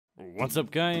What's up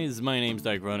guys, my name's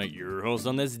Dychronic, your host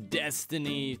on this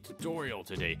Destiny tutorial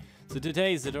today. So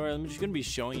today's tutorial, I'm just going to be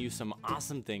showing you some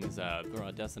awesome things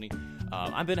throughout Destiny.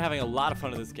 I've been having a lot of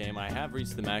fun in this game. I have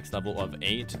reached the max level of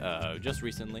 8 just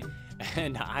recently,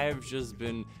 and I've just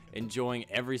been enjoying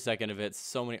every second of it.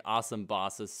 So many awesome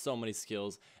bosses, so many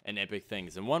skills, and epic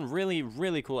things. And one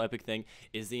really cool epic thing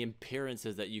is the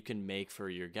appearances that you can make for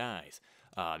your guys.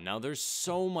 Now there's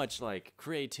so much like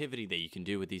creativity that you can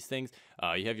do with these things.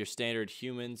 You have your standard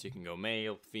humans, you can go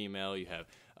male, female, you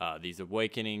have these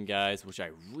awakening guys, which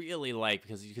I really like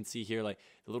because you can see here like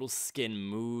the little skin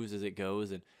moves as it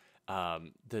goes, and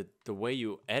the way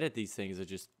you edit these things are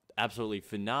just absolutely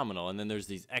phenomenal. And then there's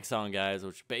these Exon guys,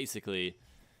 which basically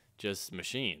just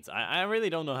machines. I really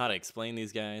don't know how to explain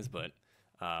these guys, but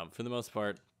for the most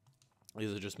part,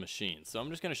 these are just machines. So I'm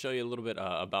just going to show you a little bit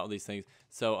about these things.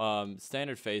 So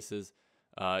standard faces,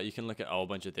 you can look at a whole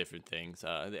bunch of different things.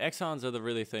 The Exons are the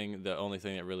only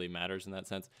thing that really matters in that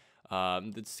sense.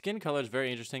 The skin color is very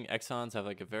interesting. Exons have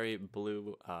like a very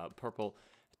blue, purple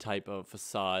type of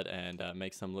facade, and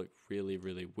makes them look really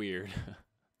weird.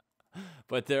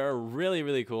 But they're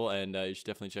really cool, and you should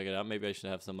definitely check it out. Maybe I should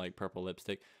have some like purple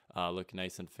lipstick, look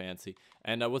nice and fancy.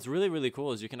 And what's really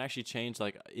cool is you can actually change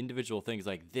like individual things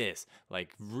like this,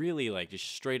 like really like just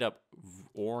straight up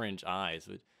orange eyes,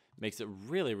 which makes it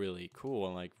really cool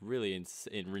and like really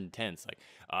intense. Like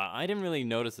I didn't really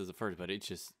notice this at first, but it's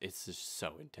just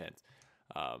so intense.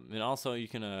 And also you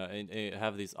can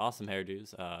have these awesome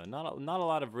hairdos. Not a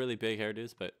lot of really big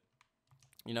hairdos, but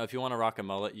you know, if you want to rock a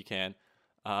mullet, you can.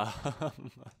 I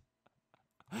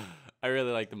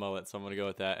really like the mullet, so I'm gonna go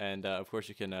with that. And of course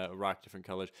you can rock different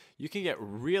colors. You can get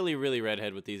really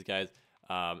redhead with these guys,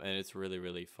 and it's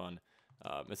really fun.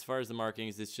 As far as the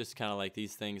markings, it's just kind of like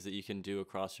these things that you can do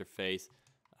across your face.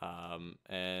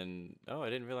 And oh, I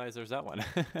didn't realize there's that one.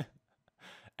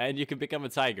 And you can become a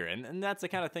tiger, and that's the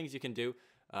kind of things you can do.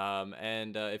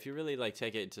 If you really like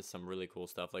take it to some really cool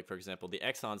stuff, like for example, the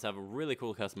Exons have really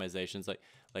cool customizations.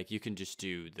 Like you can just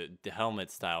do the helmet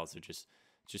styles are just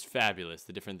fabulous.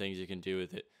 The different things you can do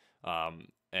with it,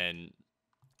 and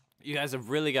you guys have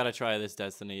really got to try this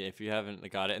Destiny if you haven't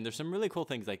got it. And there's some really cool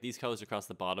things like these colors across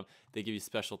the bottom. They give you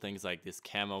special things like this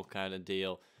camo kind of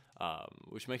deal.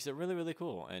 Which makes it really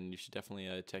cool, and you should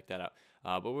definitely check that out.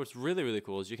 But what's really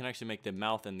cool is you can actually make the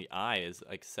mouth and the eye as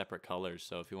like separate colors.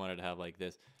 So if you wanted to have like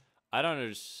this, I don't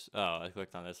understand. Oh, I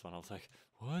clicked on this one. I was like,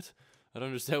 what? I don't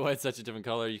understand why it's such a different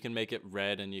color. You can make it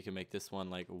red, and you can make this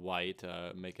one like white.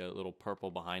 Make a little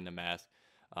purple behind the mask.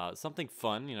 Something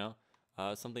fun, you know,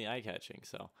 something eye-catching.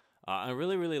 So. I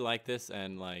really like this,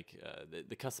 and like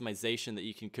the customization that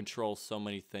you can control so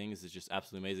many things is just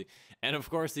absolutely amazing. And of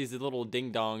course, these little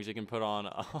ding dongs you can put on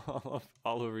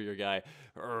all over your guy.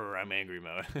 I'm angry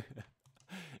mode.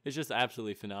 It's just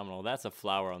absolutely phenomenal. That's a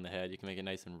flower on the head. You can make it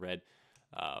nice and red.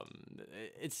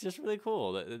 It's just really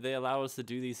cool. They allow us to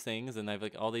do these things, and they have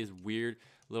like all these weird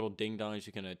little ding dongs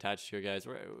you can attach to your guys.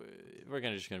 We're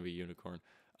just gonna be unicorn.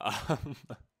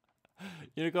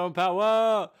 Unicorn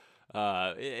power.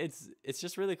 It's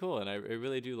just really cool, and I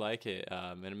really do like it,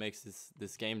 and it makes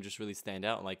this game just really stand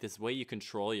out. And like this way you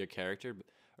control your character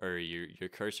or your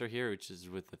cursor here, which is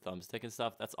with the thumbstick and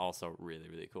stuff, that's also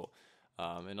really cool.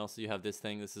 And also you have this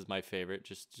thing. This is my favorite,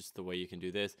 just the way you can do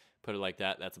this. Put it like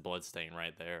that. That's a blood stain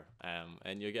right there.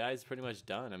 And your guy's pretty much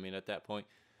done. I mean, at that point.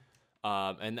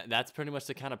 And that's pretty much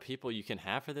the kind of people you can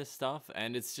have for this stuff,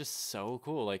 and it's just so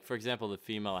cool. Like for example, the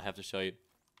female I have to show you,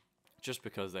 just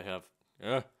because they have.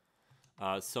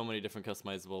 So many different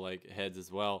customizable like heads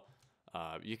as well.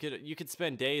 You could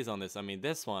spend days on this. I mean,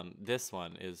 this one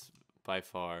is by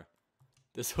far,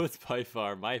 this one's by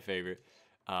far my favorite.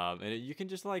 And you can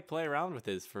just like play around with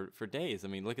this for days. I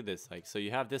mean, look at this. Like, so you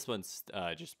have this one's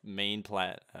just main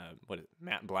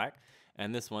matte black,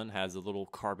 and this one has a little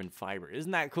carbon fiber.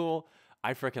 Isn't that cool?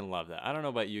 I freaking love that. I don't know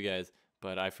about you guys,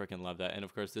 but I freaking love that. And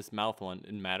of course, this mouth one,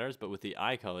 it matters, but with the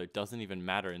eye color, it doesn't even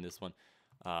matter in this one.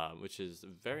 Which is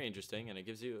very interesting, and it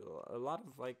gives you a lot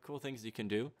of like cool things you can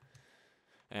do,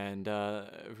 and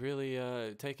really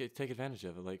take advantage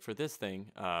of it. Like for this thing,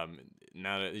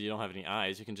 now that you don't have any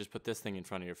eyes, you can just put this thing in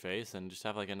front of your face and just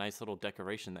have like a nice little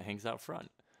decoration that hangs out front.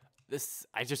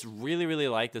 I just really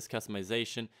like this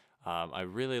customization. I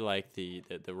really like the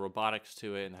robotics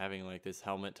to it, and having like this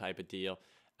helmet type of deal.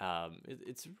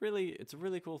 It's a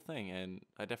really cool thing, and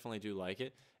I definitely do like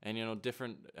it. And you know,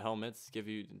 different helmets give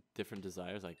you different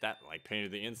desires, like that, like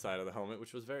painted the inside of the helmet,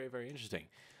 which was very interesting.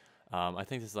 I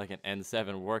think this is like an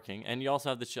N7 working, and you also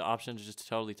have the option to just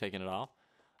totally taking it off,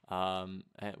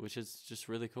 which is just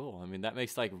really cool. I mean, that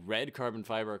makes like red carbon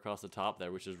fiber across the top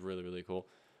there, which is really cool.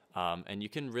 and you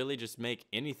can really just make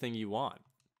anything you want.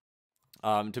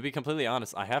 To be completely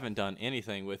honest, I haven't done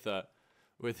anything with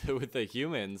with the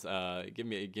humans. Give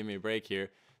me a break here.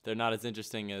 They're not as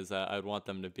interesting as I would want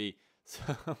them to be.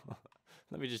 So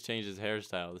let me just change his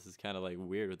hairstyle. This is kind of like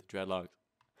weird with the dreadlocks.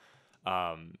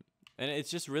 And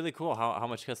it's just really cool how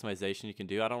much customization you can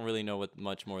do. I don't really know what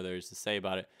much more there is to say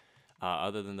about it,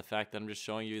 other than the fact that I'm just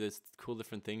showing you this cool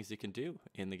different things you can do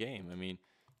in the game. I mean,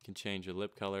 you can change your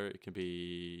lip color. It can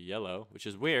be yellow, which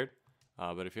is weird,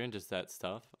 but if you're into that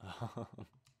stuff, we'll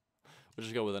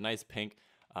just go with a nice pink.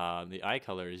 The eye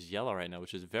color is yellow right now,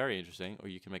 which is very interesting. Or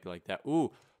you can make it like that.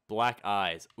 Ooh, black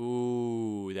eyes.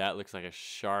 Ooh, that looks like a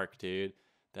shark, dude.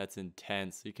 That's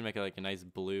intense. You can make it like a nice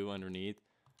blue underneath.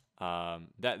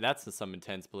 That's some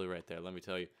intense blue right there, let me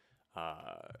tell you.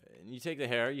 And you take the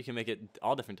hair, you can make it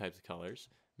all different types of colors.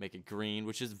 Make it green,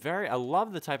 which is I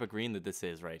love the type of green that this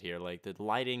is right here. Like the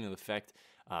lighting and the effect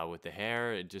with the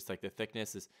hair, and just like the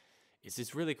thickness it's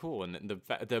just really cool. And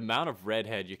the amount of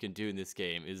redhead you can do in this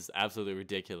game is absolutely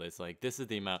ridiculous. Like this is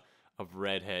the amount of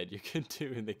redhead you can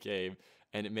do in the game,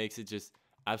 and it makes it just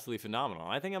absolutely phenomenal.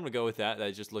 I think I'm gonna go with that.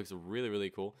 That just looks really, really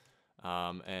cool.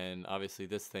 And obviously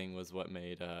this thing was what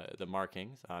made the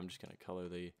markings. I'm just going to color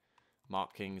the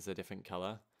markings a different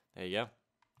color. There you go.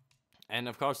 And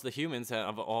of course the humans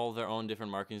have all their own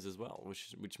different markings as well,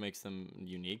 which makes them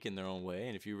unique in their own way.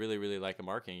 And if you really, really like a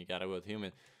marking, you got to go with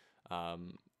human.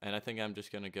 And I think I'm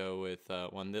just going to go with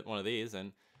one of these,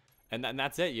 and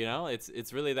that's it, you know.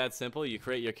 It's really that simple. You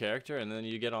create your character, and then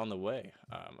you get on the way.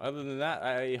 Other than that,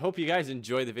 I hope you guys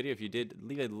enjoyed the video. If you did,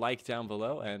 leave a like down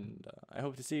below, and I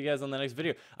hope to see you guys on the next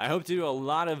video. I hope to do a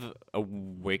lot of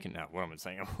Awokening. What am I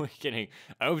saying? Awakening.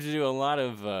 I hope to do a lot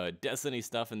of Destiny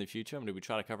stuff in the future. I'm going to be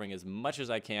trying to covering as much as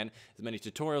I can, as many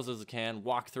tutorials as I can,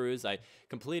 walkthroughs. I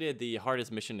completed the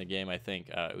hardest mission in the game, I think.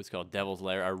 It was called Devil's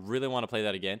Lair. I really want to play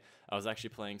that again. I was actually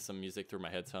playing some music through my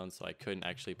headphones, so I couldn't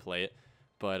actually play it.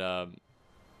 But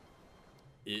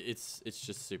it's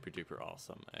just super duper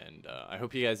awesome, and I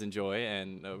hope you guys enjoy.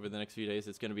 And over the next few days,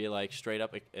 it's gonna be like straight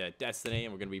up Destiny,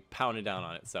 and we're gonna be pounding down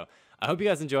on it. So I hope you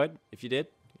guys enjoyed. If you did,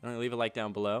 leave a like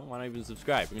down below. Why not even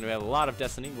subscribe? We're gonna have a lot of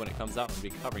Destiny when it comes out. We'll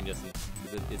be covering Destiny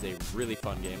because it is a really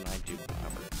fun game, and I do want to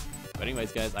cover it. But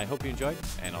anyways, guys, I hope you enjoyed,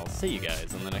 and I'll see you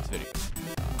guys on the next video.